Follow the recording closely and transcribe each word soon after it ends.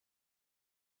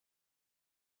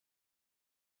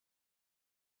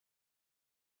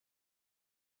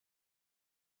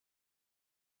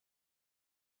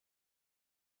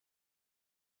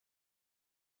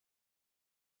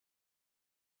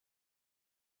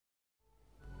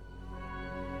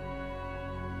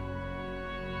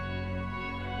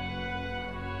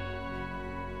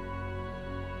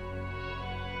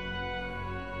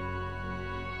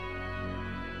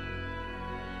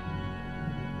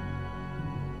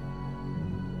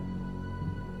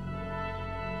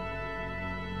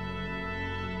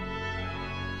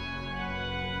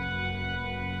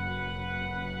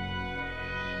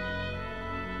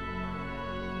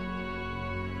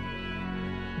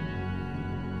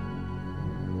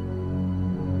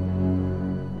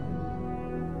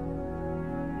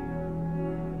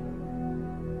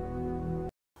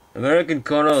American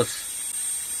colonels,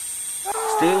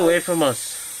 stay away from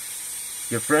us.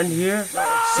 Your friend here,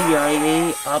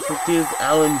 CIA operative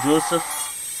Alan Joseph,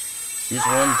 is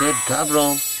one dead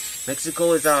cabron.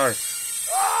 Mexico is ours.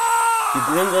 If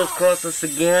you gringos cross us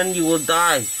again, you will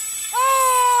die.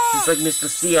 Just like Mr.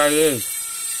 CIA.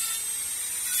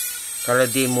 Cara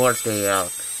de muerte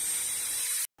out.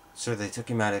 Sir, they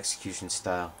took him out execution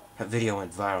style. That video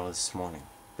went viral this morning.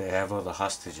 They have all the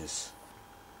hostages.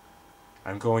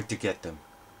 I'm going to get them.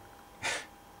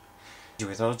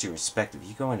 With all due respect, if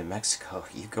you go into Mexico,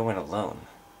 you go in alone.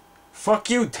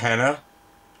 Fuck you, Tanner!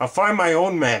 I'll find my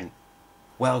own men!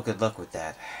 Well, good luck with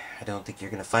that. I don't think you're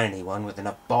gonna find anyone with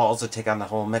enough balls to take on the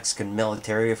whole Mexican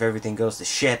military if everything goes to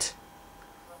shit.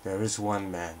 There is one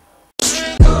man.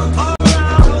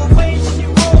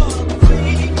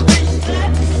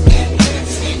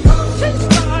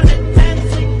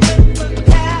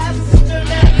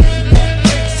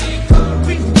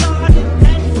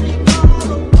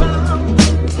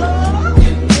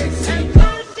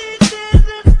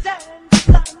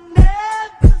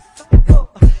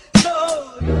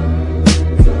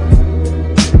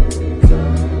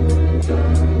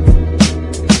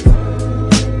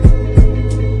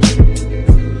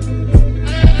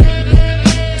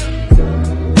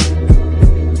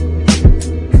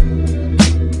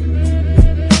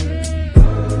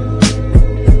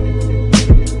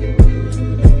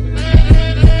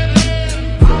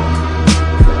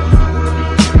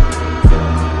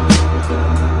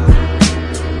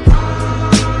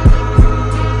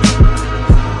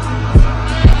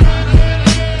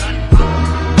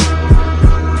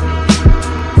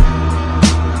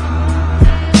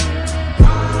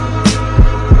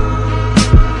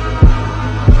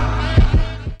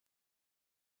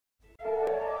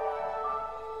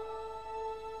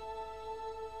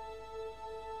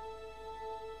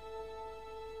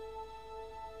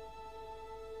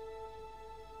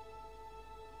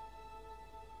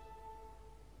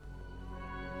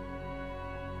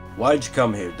 Why'd you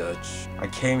come here, Dutch? I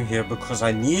came here because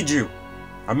I need you.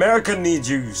 America needs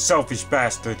you, you selfish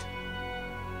bastard.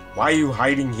 Why are you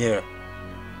hiding here?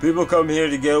 People come here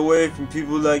to get away from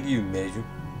people like you, Major.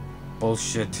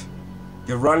 Bullshit.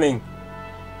 You're running.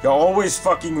 You're always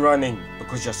fucking running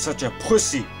because you're such a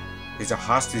pussy. There's a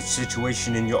hostage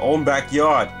situation in your own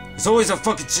backyard. There's always a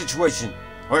fucking situation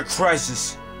or a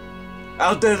crisis.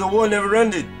 Out there, the war never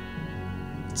ended.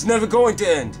 It's never going to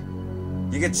end.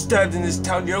 You get stabbed in this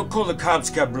town, you don't call the cops,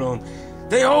 cabron.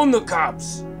 They own the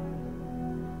cops.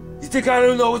 You think I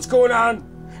don't know what's going on?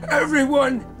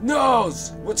 Everyone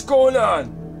knows what's going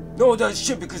on. No one does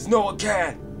shit because no one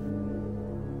can.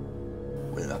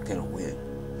 We're not gonna win.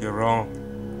 You're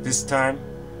wrong. This time,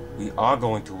 we are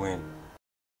going to win.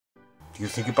 Do you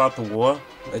think about the war?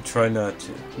 I try not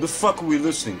to. Who the fuck are we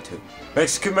listening to?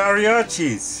 Mexican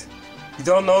mariachis. You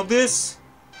don't know this?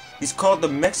 It's called the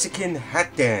Mexican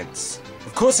hat dance.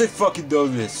 Of course I fucking know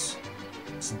this.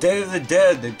 It's the Day of the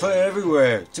Dead. They play it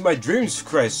everywhere. It's in my dreams, for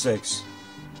Christ's sakes.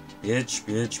 Bitch,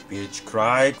 bitch, bitch.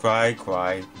 Cry, cry,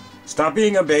 cry. Stop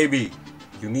being a baby.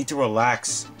 You need to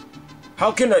relax.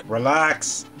 How can I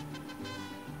relax?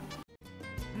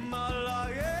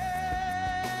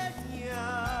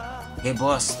 Hey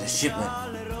boss, the shipment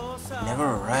never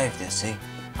arrived, I see.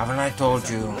 Haven't I told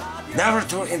you never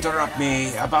to interrupt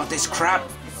me about this crap?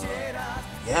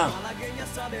 Yeah.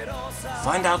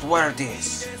 Find out where it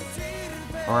is,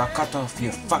 or I'll cut off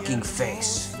your fucking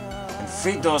face and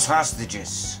feed those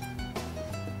hostages.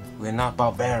 We're not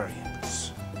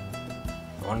barbarians.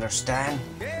 You understand?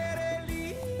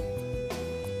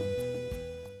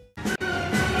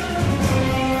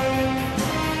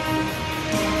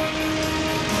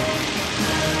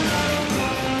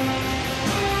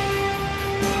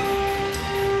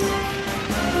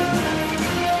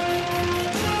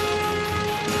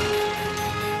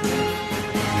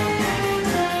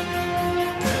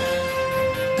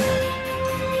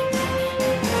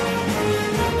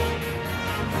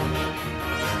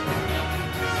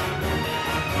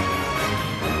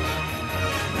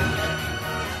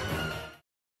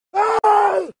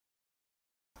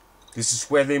 This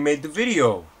is where they made the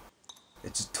video.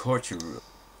 It's a torture room.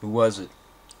 Who was it?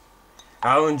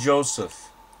 Alan Joseph.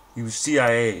 He was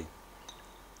CIA.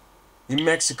 In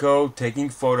Mexico, taking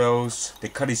photos. They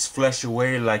cut his flesh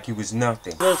away like he was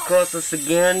nothing. If you cross us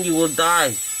again, you will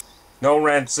die. No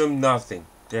ransom, nothing.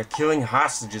 They're killing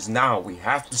hostages now. We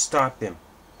have to stop them.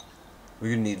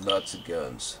 We're gonna need lots of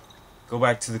guns. Go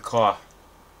back to the car.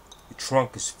 The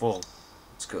trunk is full.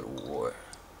 Let's go to war.